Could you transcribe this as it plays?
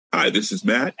Hi, this is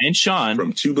Matt and Sean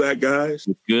from Two Black Guys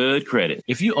with Good Credit.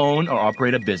 If you own or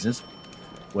operate a business,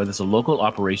 whether it's a local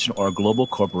operation or a global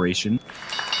corporation,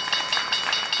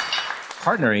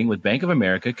 partnering with Bank of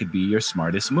America could be your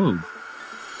smartest move.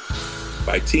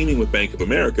 By teaming with Bank of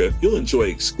America, you'll enjoy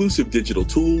exclusive digital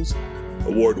tools,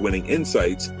 award-winning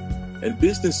insights, and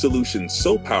business solutions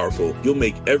so powerful you'll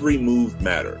make every move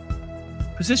matter.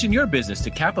 Position your business to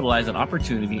capitalize on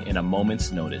opportunity in a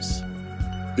moment's notice.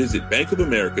 Visit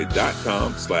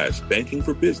bankofamerica.com/banking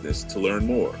for business to learn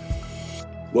more.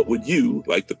 What would you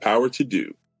like the power to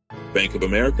do? Bank of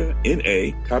America,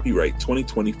 N.A., copyright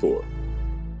 2024.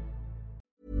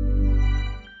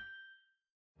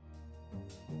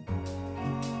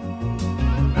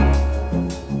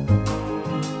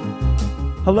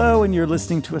 Hello, and you're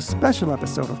listening to a special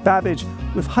episode of Babbage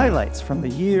with highlights from the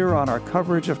year on our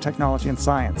coverage of technology and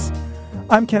science.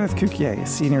 I'm Kenneth Cukier,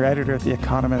 senior editor at The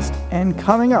Economist, and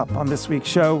coming up on this week's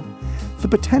show, the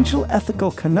potential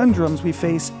ethical conundrums we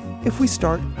face if we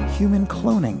start human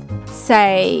cloning.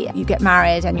 Say you get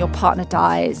married and your partner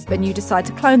dies, and you decide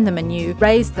to clone them and you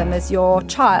raise them as your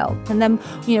child. And then,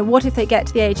 what if they get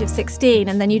to the age of 16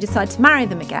 and then you decide to marry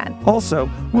them again? Also,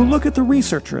 we'll look at the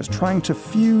researchers trying to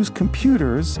fuse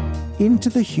computers into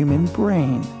the human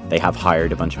brain. They have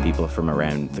hired a bunch of people from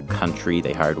around the country.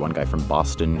 They hired one guy from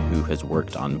Boston who has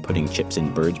worked on putting chips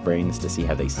in birds' brains to see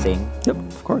how they sing. Yep,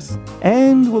 of course.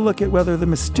 And we'll look at whether the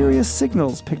mysterious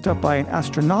signals picked up by an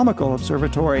astronomical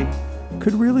observatory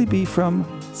could really be from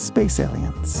space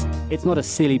aliens. It's not a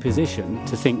silly position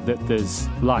to think that there's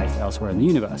life elsewhere in the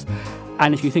universe.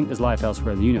 And if you think there's life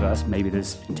elsewhere in the universe, maybe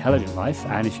there's intelligent life.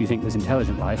 And if you think there's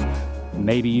intelligent life,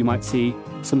 maybe you might see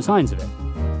some signs of it.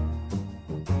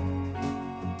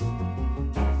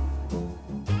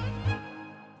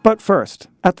 But first,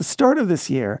 at the start of this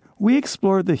year, we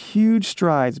explored the huge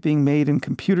strides being made in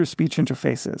computer speech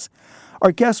interfaces.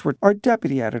 Our guests were our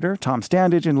deputy editor, Tom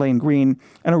Standage and Lane Green,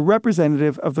 and a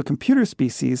representative of the computer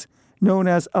species known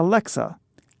as Alexa,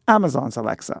 Amazon's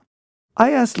Alexa. I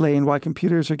asked Lane why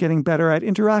computers are getting better at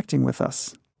interacting with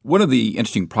us. One of the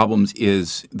interesting problems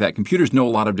is that computers know a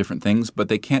lot of different things, but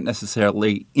they can't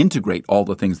necessarily integrate all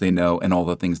the things they know and all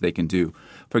the things they can do.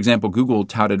 For example, Google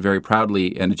touted very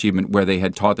proudly an achievement where they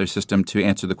had taught their system to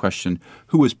answer the question,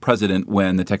 who was president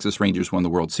when the Texas Rangers won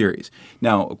the World Series?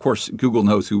 Now, of course, Google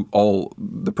knows who all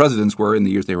the presidents were in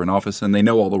the years they were in office, and they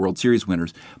know all the World Series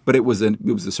winners. But it was a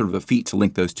sort of a feat to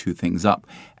link those two things up.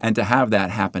 And to have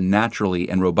that happen naturally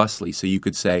and robustly, so you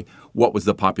could say, what was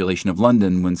the population of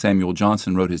London when Samuel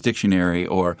Johnson wrote his dictionary,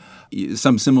 or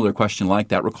some similar question like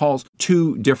that, recalls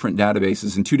two different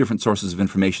databases and two different sources of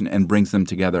information and brings them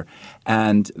together.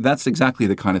 And that's exactly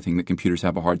the kind of thing that computers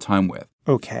have a hard time with.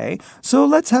 Okay, so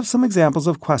let's have some examples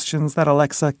of questions that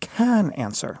Alexa can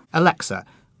answer. Alexa,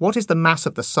 what is the mass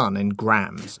of the sun in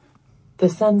grams? The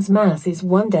sun's mass is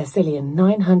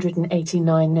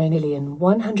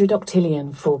 1,989,100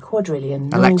 octillion 4 quadrillion.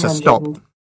 Alexa, stop.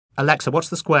 Alexa, what's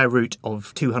the square root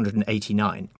of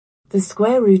 289? The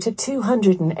square root of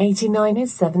 289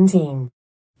 is 17.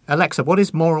 Alexa, what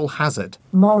is moral hazard?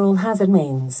 Moral hazard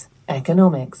means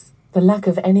economics, the lack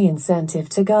of any incentive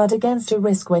to guard against a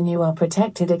risk when you are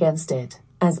protected against it,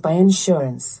 as by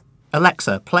insurance.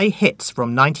 Alexa, play hits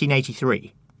from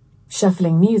 1983.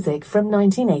 Shuffling music from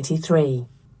 1983.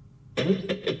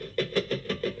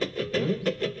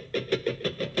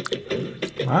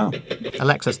 Wow.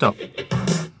 Alexa, stop.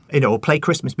 Or play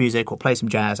Christmas music or play some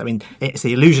jazz. I mean, it's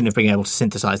the illusion of being able to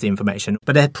synthesize the information,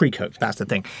 but they're pre-cooked, that's the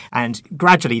thing. And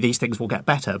gradually these things will get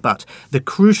better, but the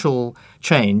crucial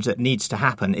change that needs to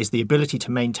happen is the ability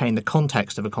to maintain the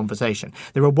context of a conversation.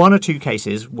 There are one or two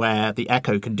cases where the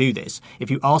Echo can do this. If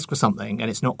you ask for something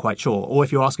and it's not quite sure, or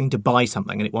if you're asking to buy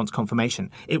something and it wants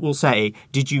confirmation, it will say,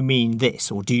 did you mean this,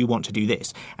 or do you want to do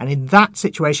this? And in that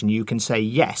situation, you can say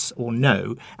yes or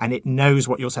no, and it knows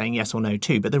what you're saying yes or no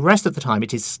to. But the rest of the time,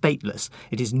 it is stateless.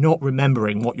 It is not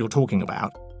remembering what you're talking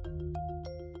about.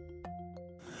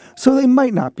 So they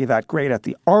might not be that great at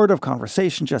the art of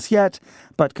conversation just yet,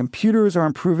 but computers are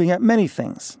improving at many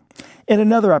things. In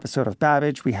another episode of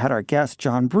Babbage, we had our guest,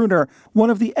 John Brunner,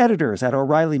 one of the editors at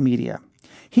O'Reilly Media.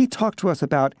 He talked to us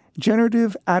about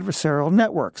generative adversarial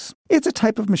networks. It's a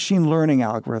type of machine learning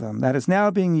algorithm that is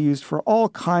now being used for all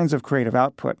kinds of creative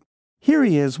output. Here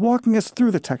he is walking us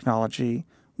through the technology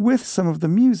with some of the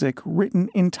music written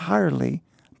entirely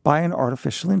by an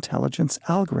artificial intelligence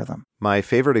algorithm. My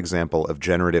favorite example of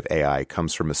generative AI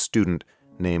comes from a student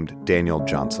named Daniel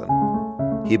Johnson.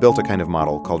 He built a kind of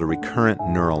model called a recurrent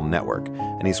neural network,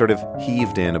 and he sort of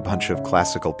heaved in a bunch of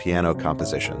classical piano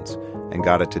compositions and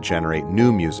got it to generate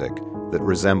new music that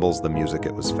resembles the music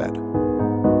it was fed.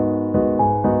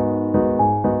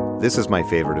 This is my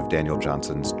favorite of Daniel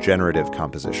Johnson's generative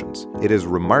compositions. It is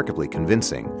remarkably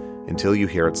convincing until you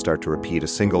hear it start to repeat a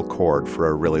single chord for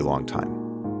a really long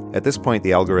time. At this point,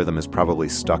 the algorithm is probably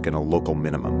stuck in a local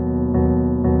minimum.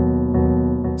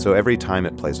 So every time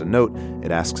it plays a note, it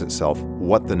asks itself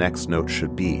what the next note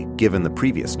should be, given the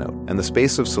previous note. And the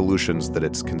space of solutions that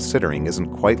it's considering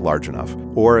isn't quite large enough,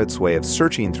 or its way of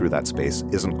searching through that space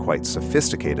isn't quite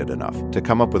sophisticated enough to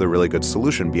come up with a really good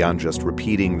solution beyond just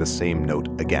repeating the same note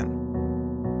again.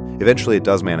 Eventually, it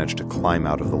does manage to climb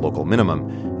out of the local minimum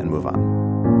and move on.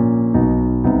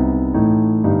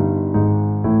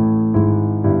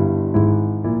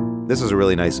 This is a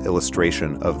really nice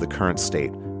illustration of the current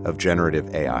state of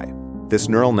generative AI. This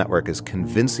neural network is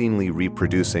convincingly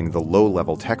reproducing the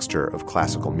low-level texture of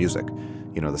classical music,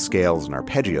 the scales and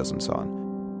arpeggios and so on.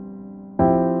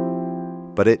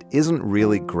 But it isn't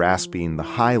really grasping the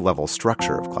high-level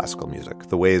structure of classical music,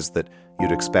 the ways that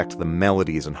you'd expect the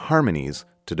melodies and harmonies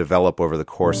to develop over the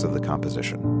course of the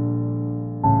composition.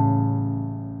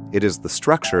 It is the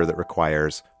structure that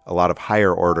requires a lot of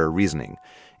higher-order reasoning,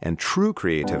 and true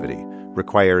creativity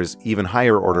requires even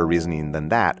higher order reasoning than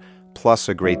that, plus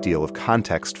a great deal of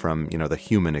context from, the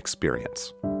human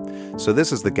experience. So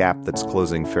this is the gap that's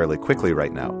closing fairly quickly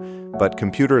right now, but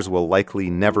computers will likely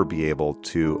never be able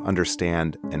to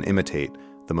understand and imitate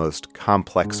the most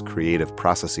complex creative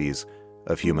processes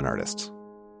of human artists.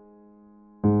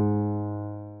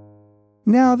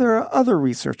 Now, there are other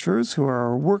researchers who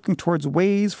are working towards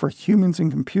ways for humans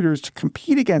and computers to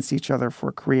compete against each other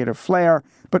for creative flair.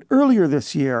 But earlier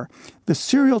this year, the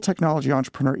serial technology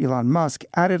entrepreneur Elon Musk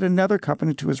added another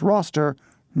company to his roster,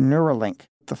 Neuralink.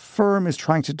 The firm is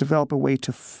trying to develop a way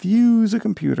to fuse a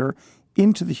computer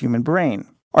into the human brain.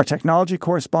 Our technology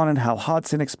correspondent Hal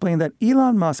Hodson explained that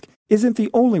Elon Musk isn't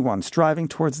the only one striving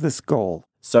towards this goal.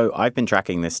 So I've been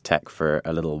tracking this tech for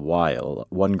a little while.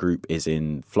 One group is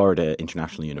in Florida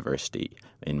International University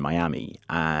in Miami,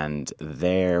 and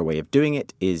their way of doing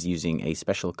it is using a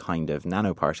special kind of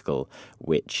nanoparticle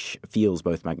which feels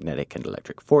both magnetic and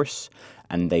electric force,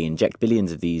 and they inject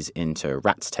billions of these into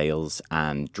rats' tails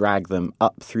and drag them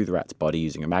up through the rat's body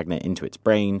using a magnet into its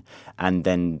brain, and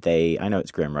then I know it's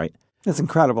grim, right? It's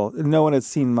incredible. No one has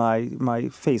seen my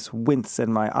face wince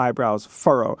and my eyebrows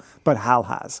furrow, but Hal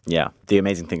has. Yeah. The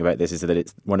amazing thing about this is that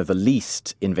it's one of the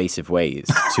least invasive ways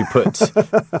to put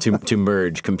to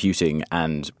merge computing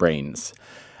and brains.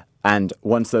 And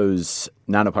once those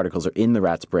nanoparticles are in the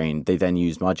rat's brain, they then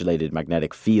use modulated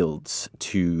magnetic fields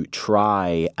to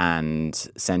try and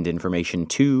send information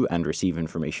to and receive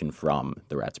information from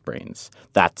the rat's brains.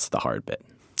 That's the hard bit.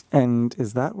 And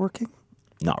is that working?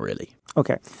 Not really.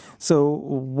 Okay. So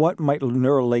what might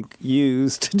Neuralink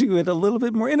use to do it a little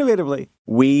bit more innovatively?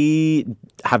 We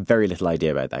have very little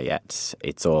idea about that yet.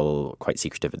 It's all quite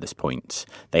secretive at this point.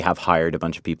 They have hired a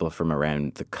bunch of people from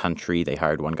around the country. They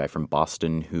hired one guy from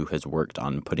Boston who has worked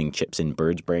on putting chips in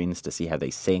birds' brains to see how they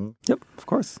sing. Yep, of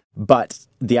course. But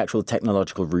the actual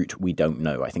technological route, we don't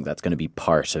know. I think that's going to be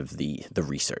part of the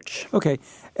research. Okay.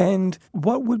 And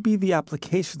what would be the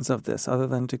applications of this other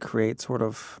than to create sort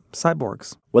of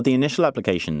cyborgs? Well, the initial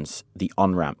applications, the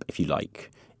on-ramp, if you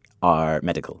like, are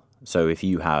medical. So if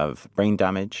you have brain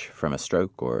damage from a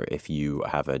stroke, or if you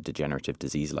have a degenerative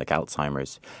disease like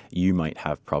Alzheimer's, you might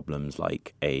have problems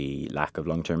like a lack of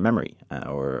long-term memory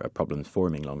or problems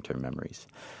forming long-term memories.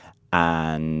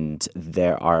 And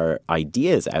there are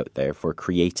ideas out there for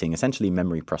creating essentially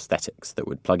memory prosthetics that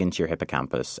would plug into your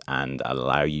hippocampus and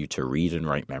allow you to read and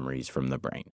write memories from the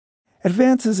brain.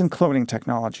 Advances in cloning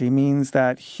technology means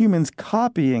that humans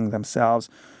copying themselves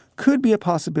could be a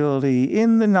possibility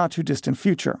in the not-too-distant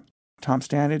future. Tom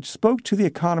Standage spoke to The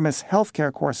Economist's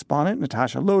healthcare correspondent,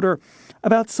 Natasha Loder,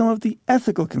 about some of the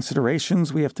ethical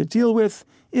considerations we have to deal with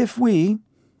if we,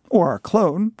 or our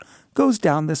clone, goes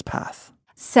down this path.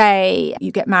 Say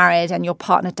you get married and your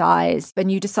partner dies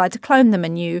and you decide to clone them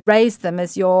and you raise them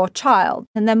as your child.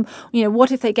 And then,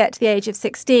 what if they get to the age of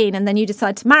 16 and then you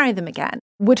decide to marry them again?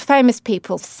 Would famous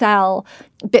people sell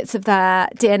bits of their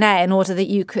DNA in order that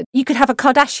you could have a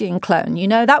Kardashian clone?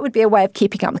 That would be a way of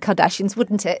keeping up the Kardashians,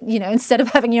 wouldn't it? Instead of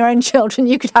having your own children,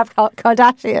 you could have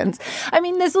Kardashians. I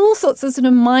mean, there's all sorts of sort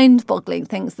of mind-boggling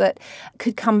things that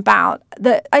could come about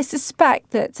that I suspect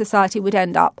that society would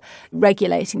end up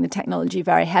regulating the technology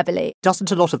very heavily.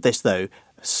 Doesn't a lot of this, though,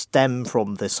 stem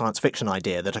from the science fiction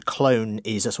idea that a clone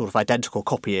is a sort of identical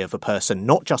copy of a person,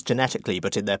 not just genetically,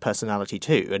 but in their personality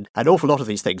too? And an awful lot of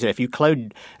these things, if you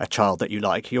clone a child that you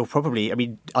like, you're probably,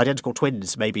 identical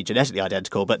twins may be genetically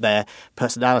identical, but their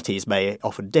personalities may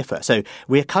often differ. So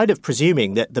we're kind of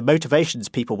presuming that the motivations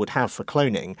people would have for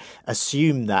cloning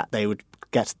assume that they would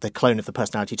get the clone of the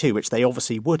personality too, which they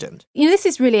obviously wouldn't. This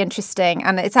is really interesting,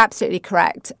 and it's absolutely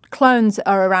correct. Clones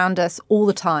are around us all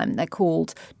the time. They're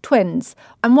called twins.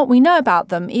 And what we know about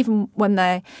them, even when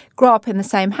they grow up in the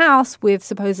same house with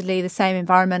supposedly the same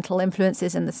environmental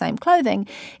influences and the same clothing,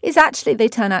 is actually they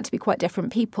turn out to be quite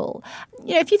different people.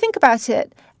 If you think about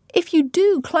it, if you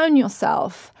do clone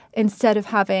yourself instead of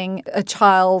having a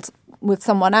child with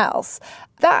someone else,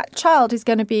 that child is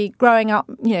going to be growing up,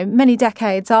 many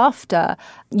decades after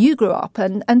you grew up,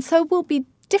 and so will be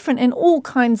different in all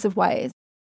kinds of ways.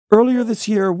 Earlier this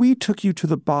year, we took you to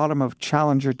the bottom of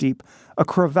Challenger Deep, a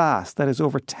crevasse that is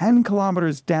over 10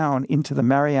 kilometers down into the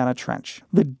Mariana Trench,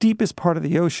 the deepest part of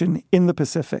the ocean in the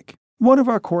Pacific. One of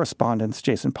our correspondents,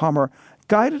 Jason Palmer,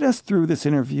 guided us through this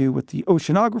interview with the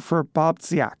oceanographer Bob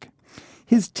Dziak.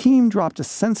 His team dropped a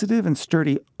sensitive and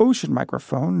sturdy ocean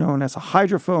microphone, known as a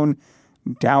hydrophone,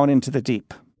 down into the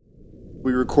deep.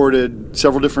 We recorded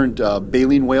several different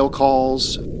baleen whale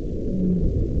calls.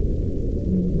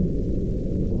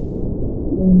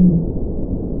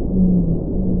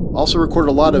 Also recorded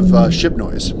a lot of ship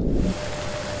noise,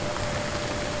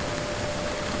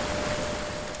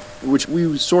 which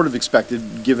we sort of expected,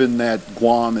 given that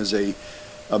Guam is a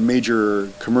major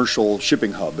commercial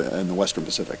shipping hub in the Western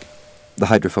Pacific. The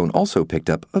hydrophone also picked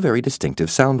up a very distinctive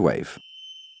sound wave.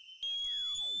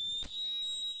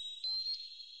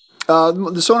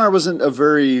 The sonar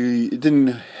it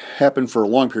didn't happen for a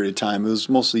long period of time. It was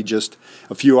mostly just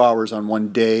a few hours on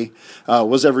one day. It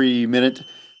was every minute.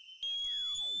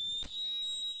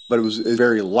 But it was a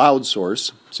very loud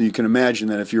source. So you can imagine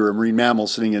that if you're a marine mammal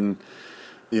sitting in,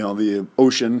 the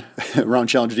ocean around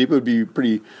Challenger Deep, it would be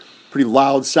pretty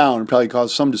loud sound and probably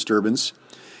cause some disturbance.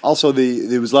 Also,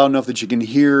 it was loud enough that you can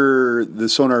hear the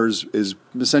sonar is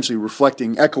essentially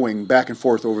reflecting, echoing back and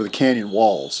forth over the canyon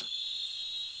walls.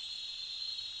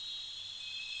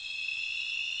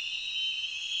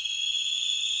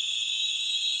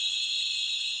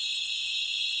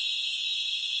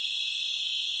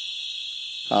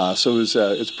 So it's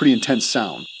a pretty intense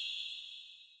sound.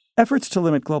 Efforts to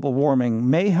limit global warming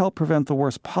may help prevent the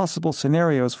worst possible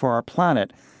scenarios for our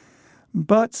planet,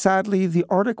 but sadly, the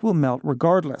Arctic will melt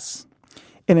regardless.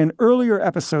 In an earlier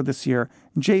episode this year,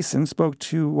 Jason spoke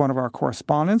to one of our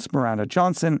correspondents, Miranda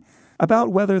Johnson,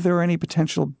 about whether there are any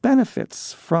potential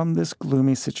benefits from this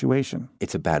gloomy situation.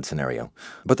 It's a bad scenario,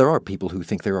 but there are people who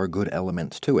think there are good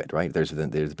elements to it, right? There's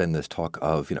been this talk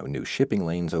of, new shipping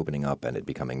lanes opening up and it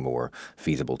becoming more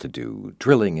feasible to do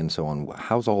drilling and so on.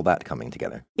 How's all that coming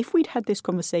together? If we'd had this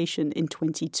conversation in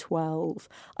 2012,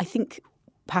 I think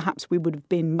perhaps we would have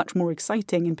been much more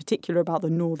exciting, in particular about the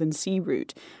Northern Sea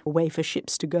Route, a way for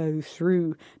ships to go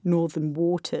through northern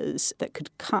waters that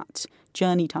could cut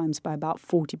journey times by about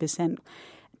 40%.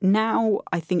 Now,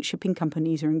 I think shipping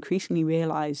companies are increasingly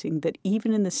realizing that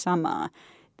even in the summer,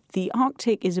 the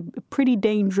Arctic is a pretty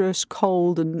dangerous,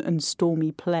 cold and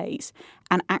stormy place.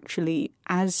 And actually,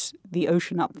 as the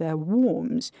ocean up there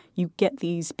warms, you get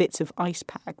these bits of ice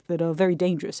pack that are very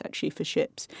dangerous, actually, for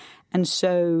ships. And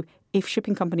so if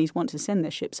shipping companies want to send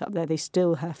their ships up there, they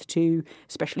still have to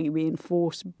especially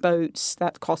reinforce boats.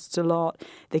 That costs a lot.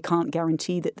 They can't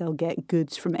guarantee that they'll get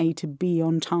goods from A to B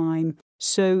on time.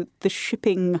 So the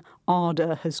shipping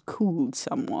ardor has cooled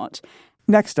somewhat.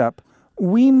 Next up,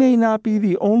 we may not be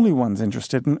the only ones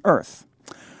interested in Earth.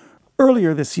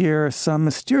 Earlier this year, some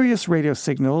mysterious radio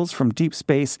signals from deep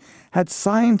space had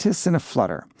scientists in a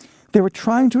flutter. They were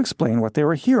trying to explain what they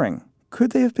were hearing.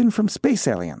 Could they have been from space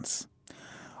aliens?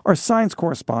 Our science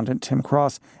correspondent, Tim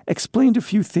Cross, explained a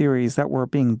few theories that were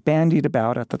being bandied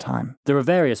about at the time. There are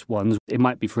various ones. It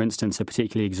might be, for instance, a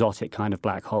particularly exotic kind of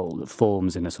black hole that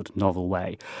forms in a sort of novel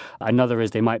way. Another is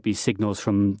they might be signals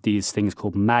from these things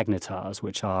called magnetars,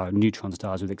 which are neutron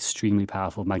stars with extremely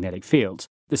powerful magnetic fields.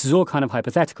 This is all kind of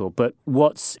hypothetical, but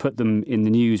what's put them in the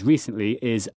news recently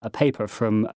is a paper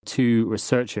from two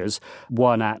researchers,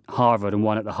 one at Harvard and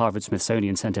one at the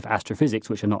Harvard-Smithsonian Center for Astrophysics,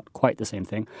 which are not quite the same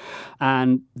thing.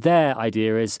 And their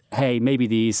idea is, hey, maybe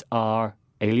these are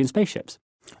alien spaceships.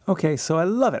 Okay, so I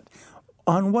love it.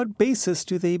 On what basis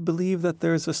do they believe that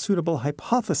there's a suitable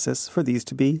hypothesis for these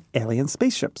to be alien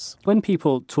spaceships? When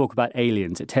people talk about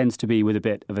aliens, it tends to be with a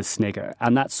bit of a snigger,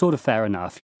 and that's sort of fair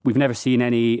enough. We've never seen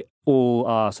any. All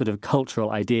our sort of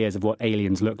cultural ideas of what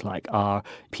aliens look like are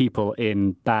people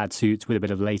in bad suits with a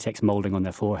bit of latex molding on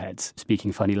their foreheads,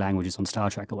 speaking funny languages on Star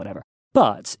Trek or whatever.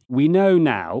 But we know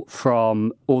now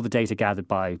from all the data gathered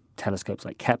by telescopes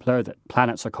like Kepler that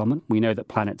planets are common. We know that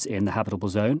planets in the habitable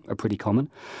zone are pretty common.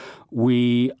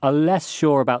 We are less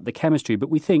sure about the chemistry, but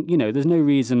we think, there's no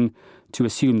reason to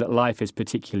assume that life is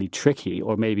particularly tricky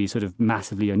or maybe sort of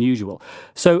massively unusual.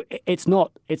 So it's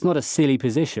not a silly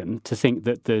position to think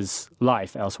that there's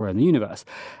life elsewhere in the universe.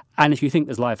 And if you think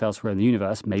there's life elsewhere in the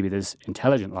universe, maybe there's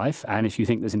intelligent life. And if you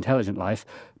think there's intelligent life,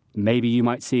 maybe you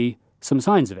might see some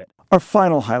signs of it. Our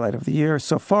final highlight of the year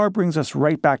so far brings us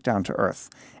right back down to earth.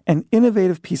 An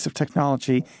innovative piece of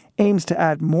technology aims to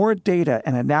add more data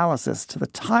and analysis to the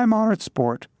time-honored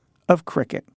sport of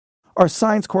cricket. Our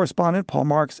science correspondent, Paul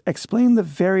Marks, explained the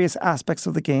various aspects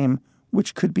of the game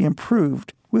which could be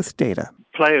improved with data.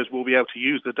 Players will be able to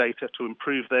use the data to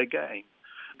improve their game.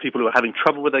 People who are having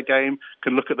trouble with their game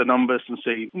can look at the numbers and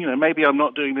see, maybe I'm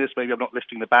not doing this, maybe I'm not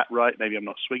lifting the bat right, maybe I'm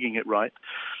not swinging it right.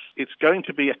 It's going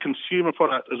to be a consumer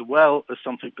product as well as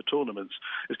something for tournaments.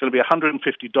 It's going to be a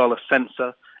 $150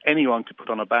 sensor anyone can put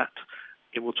on a bat.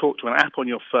 It will talk to an app on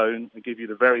your phone and give you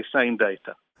the very same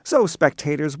data. So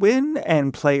spectators win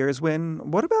and players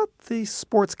win. What about the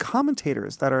sports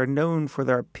commentators that are known for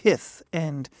their pith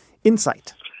and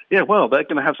insight? Yeah, well, they're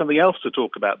going to have something else to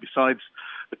talk about besides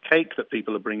the cake that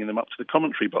people are bringing them up to the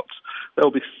commentary box.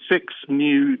 There'll be 6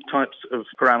 new types of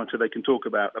parameter they can talk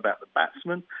about the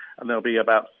batsman, and there'll be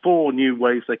about 4 new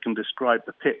ways they can describe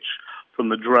the pitch from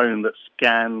the drone that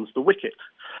scans the wicket.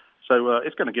 So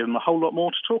it's going to give them a whole lot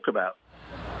more to talk about.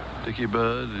 Dickie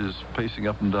Bird is pacing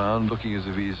up and down, looking as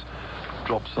if he's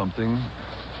dropped something.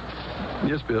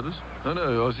 Yes, Beardus?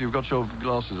 No, you've got your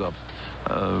glasses up.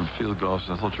 Field glasses.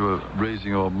 I thought you were raising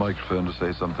your microphone to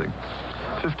say something.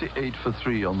 58 for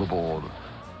 3 on the board.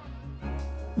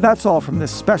 That's all from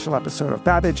this special episode of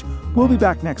Babbage. We'll be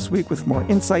back next week with more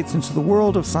insights into the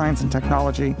world of science and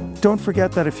technology. Don't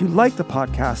forget that if you like the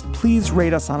podcast, please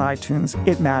rate us on iTunes.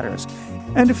 It matters.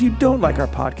 And if you don't like our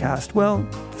podcast, well,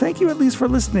 thank you at least for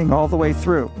listening all the way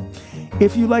through.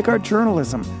 If you like our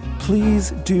journalism,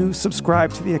 please do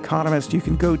subscribe to The Economist. You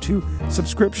can go to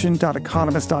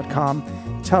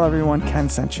subscription.economist.com. Tell everyone Ken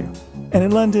sent you. And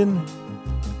in London,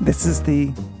 this is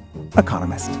The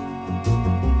Economist.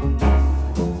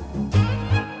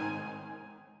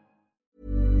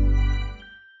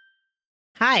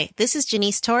 Hi, this is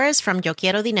Janice Torres from Yo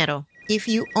Quiero Dinero. If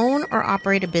you own or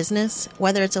operate a business,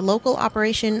 whether it's a local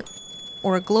operation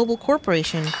or a global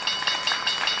corporation,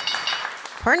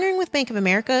 partnering with Bank of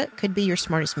America could be your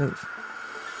smartest move.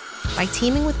 By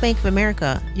teaming with Bank of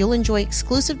America, you'll enjoy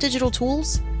exclusive digital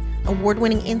tools,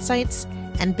 award-winning insights,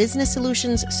 and business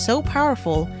solutions so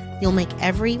powerful, you'll make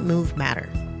every move matter.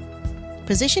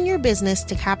 Position your business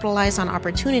to capitalize on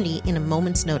opportunity in a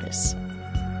moment's notice.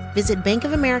 Visit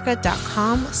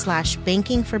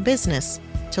bankofamerica.com/bankingforbusiness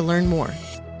to learn more.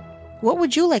 What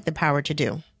would you like the power to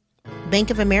do? Bank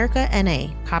of America,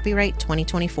 N.A., copyright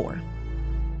 2024.